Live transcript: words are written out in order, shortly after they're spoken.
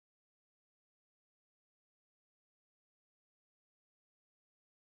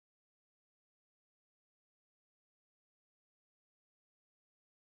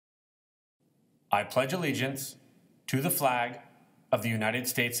I pledge allegiance to the flag of the United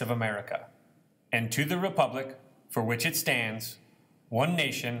States of America and to the republic for which it stands, one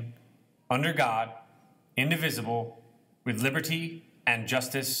nation, under God, indivisible, with liberty and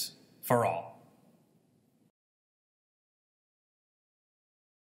justice for all.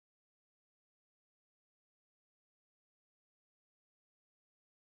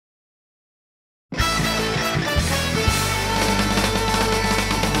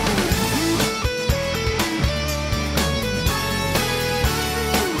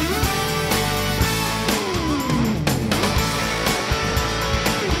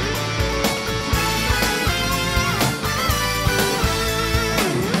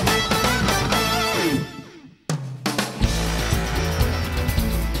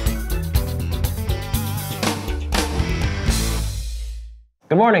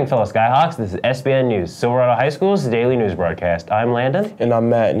 Good morning, fellow Skyhawks. This is SBN News, Silverado High School's daily news broadcast. I'm Landon. And I'm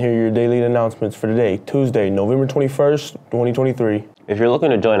Matt, and here are your daily announcements for today, Tuesday, November 21st, 2023. If you're looking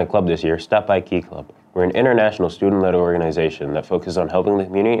to join a club this year, stop by Key Club. We're an international student-led organization that focuses on helping the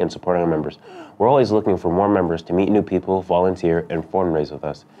community and supporting our members. We're always looking for more members to meet new people, volunteer, and fundraise with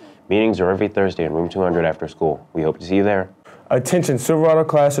us. Meetings are every Thursday in room 200 after school. We hope to see you there. Attention, Silverado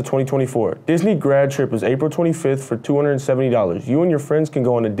class of 2024. Disney grad trip is April 25th for $270. You and your friends can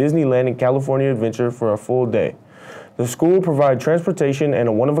go on a Disneyland in California adventure for a full day. The school will provide transportation and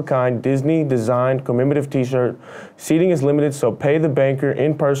a one-of-a-kind Disney-designed commemorative t-shirt. Seating is limited, so pay the banker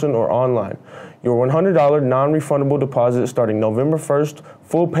in person or online. Your $100 non-refundable deposit starting November 1st.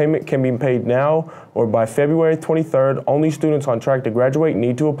 Full payment can be paid now or by February 23rd. Only students on track to graduate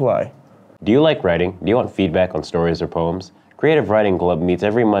need to apply. Do you like writing? Do you want feedback on stories or poems? Creative Writing Club meets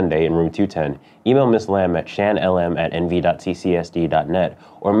every Monday in room 210. Email Ms. Lam at shanlm@nv.ccsd.net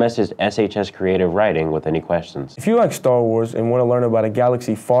or message SHS Creative Writing with any questions. If you like Star Wars and want to learn about a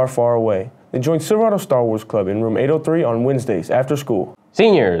galaxy far, far away, then join Silverado Star Wars Club in room 803 on Wednesdays after school.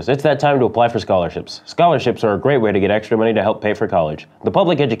 Seniors, it's that time to apply for scholarships. Scholarships are a great way to get extra money to help pay for college. The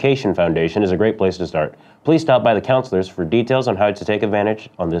Public Education Foundation is a great place to start. Please stop by the counselors for details on how to take advantage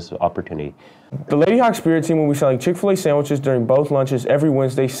on this opportunity. The Lady Hawk Spirit Team will be selling Chick-fil-A sandwiches during both lunches every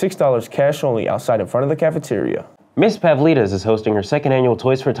Wednesday, $6 cash only, outside in front of the cafeteria. Miss Pavlitas is hosting her second annual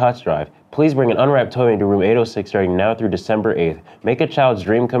Toys for Tots drive. Please bring an unwrapped toy into room 806 starting now through December 8th. Make a child's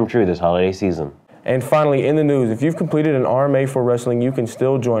dream come true this holiday season. And finally, in the news, if you've completed an RMA for wrestling, you can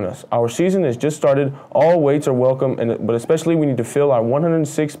still join us. Our season has just started. All weights are welcome, but especially we need to fill our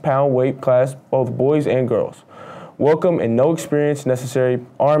 106-pound weight class, both boys and girls. Welcome and no experience necessary.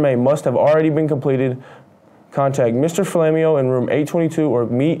 RMA must have already been completed. Contact Mr. Flamio in room 822 or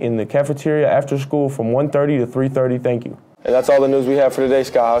meet in the cafeteria after school from 1:30 to 3:30. Thank you. And that's all the news we have for today,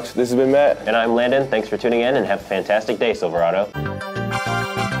 Skyhawks. This has been Matt. And I'm Landon. Thanks for tuning in and have a fantastic day, Silverado.